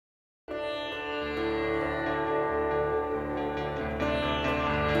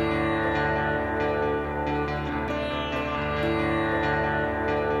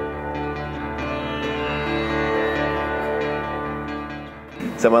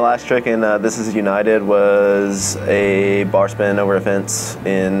So my last trick in This Is United was a bar spin over a fence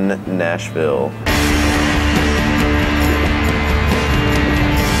in Nashville.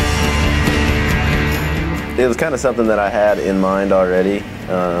 It was kind of something that I had in mind already.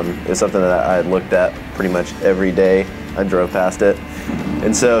 It was something that I had looked at pretty much every day. I drove past it.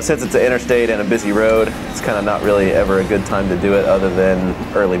 And so since it's an interstate and a busy road, it's kind of not really ever a good time to do it other than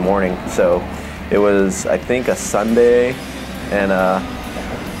early morning. So it was, I think, a Sunday, and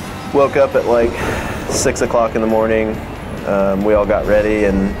woke up at like 6 o'clock in the morning. We all got ready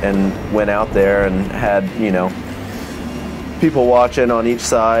and went out there and had, you know, people watching on each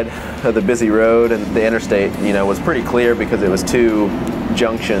side of the busy road, and the interstate, you know, was pretty clear because it was 2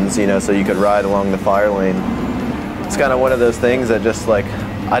 junctions, you know, so you could ride along the fire lane. It's kind of one of those things that just like,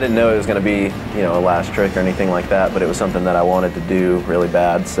 I didn't know it was going to be, you know, a last trick or anything like that, but it was something that I wanted to do really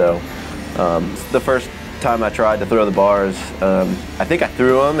bad. So the first time I tried to throw the bars, I think I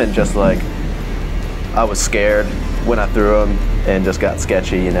threw them and just like, I was scared when I threw them and just got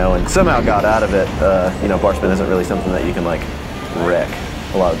sketchy, you know, and somehow got out of it. You know, bar spin isn't really something that you can like wreck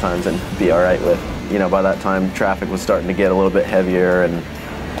a lot of times and be all right with. You know, by that time traffic was starting to get a little bit heavier, and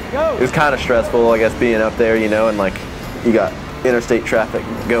it was kind of stressful, I guess, being up there, you know, and like you got interstate traffic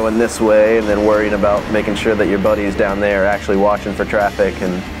going this way and then worrying about making sure that your buddies down there are actually watching for traffic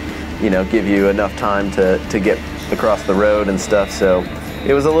and, you know, give you enough time to get across the road and stuff. So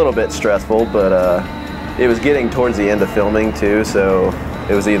it was a little bit stressful, but it was getting towards the end of filming too, so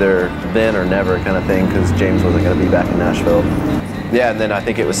it was either then or never kind of thing, because James wasn't going to be back in Nashville. Yeah, and then I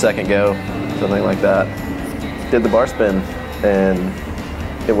think it was second go, something like that. Did the bar spin and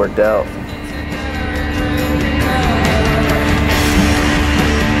it worked out.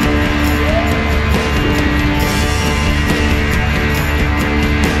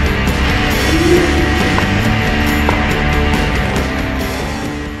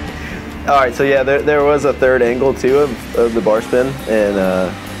 All right, so yeah, there was a third angle too of the bar spin,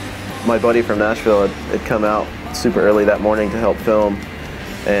 and my buddy from Nashville had come out super early that morning to help film,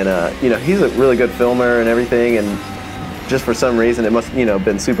 and you know, he's a really good filmer and everything, and just for some reason, it must, you know,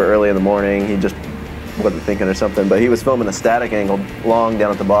 been super early in the morning. He just wasn't thinking or something, but he was filming a static angle long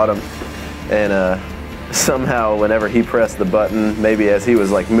down at the bottom, and somehow whenever he pressed the button, maybe as he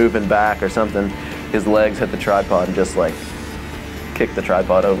was like moving back or something, his legs hit the tripod and just like kicked the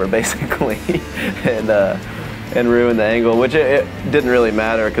tripod over basically, and ruined the angle, which it didn't really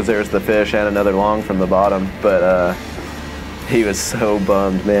matter because there was the fish and another long from the bottom, but he was so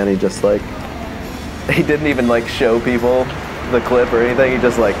bummed, man. He just like, he didn't even like show people the clip or anything. He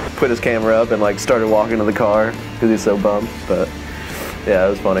just like put his camera up and like started walking to the car because he's so bummed. But yeah, it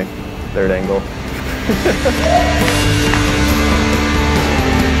was funny. Third angle.